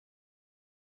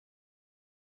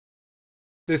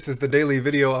This is the daily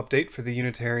video update for the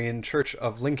Unitarian Church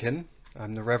of Lincoln.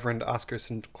 I'm the Reverend Oscar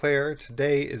Sinclair.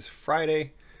 Today is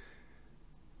Friday,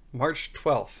 March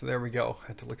 12th. There we go. I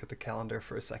had to look at the calendar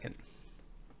for a second.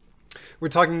 We're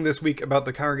talking this week about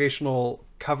the Congregational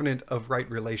Covenant of Right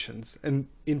Relations, and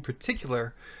in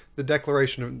particular, the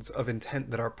declarations of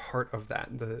intent that are part of that,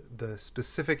 the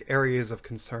specific areas of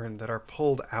concern that are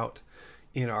pulled out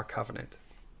in our covenant.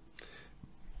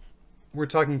 We're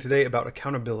talking today about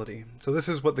accountability. So this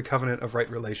is what the Covenant of Right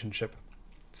Relationship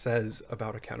says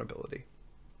about accountability.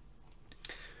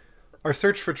 Our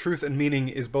search for truth and meaning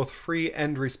is both free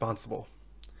and responsible.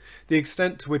 The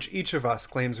extent to which each of us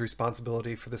claims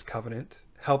responsibility for this covenant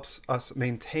helps us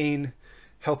maintain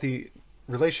healthy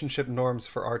relationship norms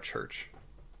for our church.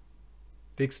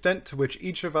 The extent to which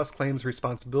each of us claims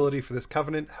responsibility for this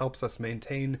covenant helps us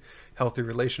maintain healthy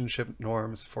relationship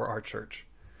norms for our church.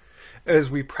 As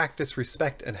we practice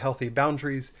respect and healthy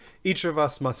boundaries, each of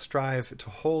us must strive to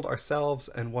hold ourselves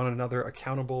and one another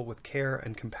accountable with care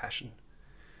and compassion.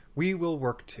 We will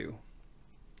work to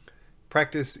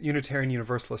practice Unitarian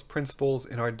Universalist principles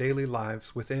in our daily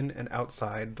lives within and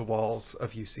outside the walls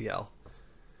of UCL.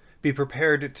 Be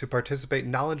prepared to participate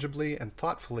knowledgeably and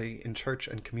thoughtfully in church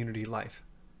and community life.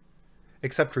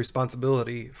 Accept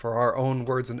responsibility for our own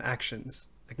words and actions.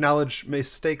 Acknowledge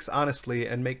mistakes honestly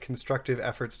and make constructive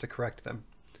efforts to correct them.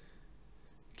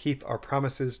 Keep our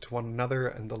promises to one another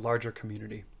and the larger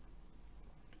community.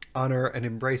 Honor and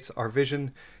embrace our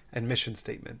vision and mission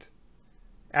statement.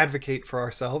 Advocate for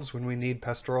ourselves when we need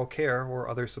pastoral care or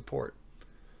other support.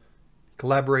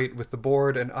 Collaborate with the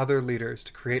board and other leaders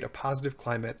to create a positive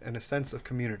climate and a sense of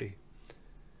community.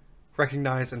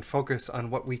 Recognize and focus on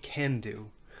what we can do,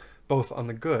 both on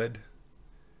the good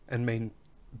and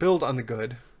build on the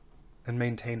good and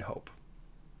maintain hope.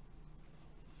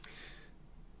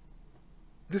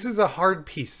 This is a hard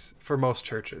piece for most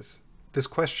churches, this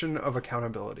question of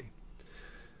accountability.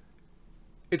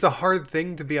 It's a hard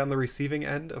thing to be on the receiving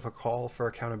end of a call for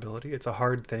accountability. It's a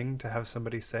hard thing to have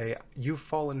somebody say, you've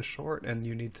fallen short and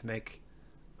you need to make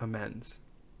amends.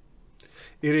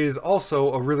 It is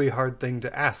also a really hard thing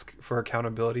to ask for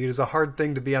accountability. It is a hard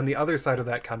thing to be on the other side of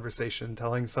that conversation,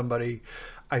 telling somebody,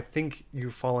 I think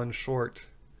you've fallen short.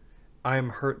 I'm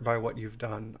hurt by what you've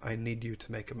done. I need you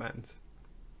to make amends.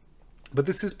 But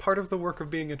this is part of the work of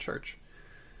being a church,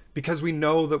 because we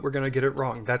know that we're going to get it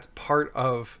wrong. That's part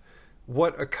of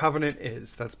what a covenant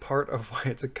is. That's part of why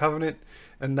it's a covenant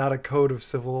and not a code of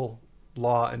civil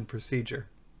law and procedure.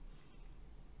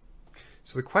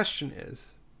 So the question is,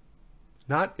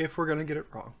 not if we're going to get it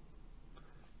wrong,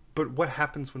 but what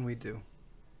happens when we do?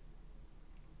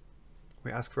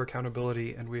 We ask for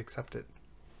accountability and we accept it.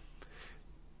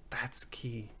 That's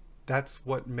key. That's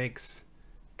what makes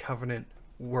covenant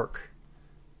work.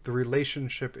 The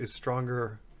relationship is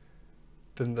stronger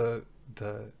than the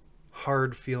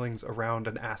hard feelings around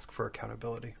an ask for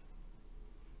accountability.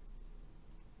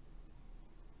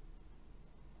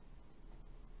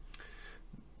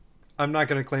 I'm not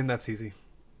going to claim that's easy.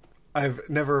 I've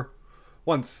never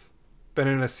once been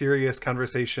in a serious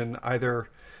conversation, either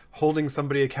holding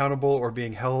somebody accountable or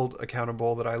being held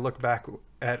accountable, that I look back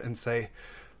at and say,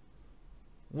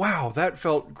 wow, that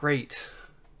felt great.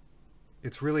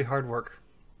 It's really hard work.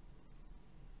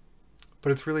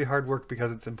 But it's really hard work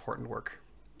because it's important work.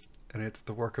 And it's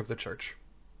the work of the church.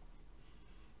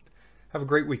 Have a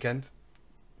great weekend.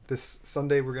 This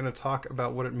Sunday we're going to talk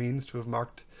about what it means to have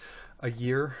marked a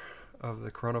year of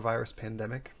the coronavirus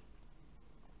pandemic.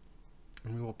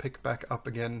 And we will pick back up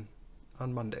again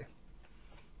on Monday.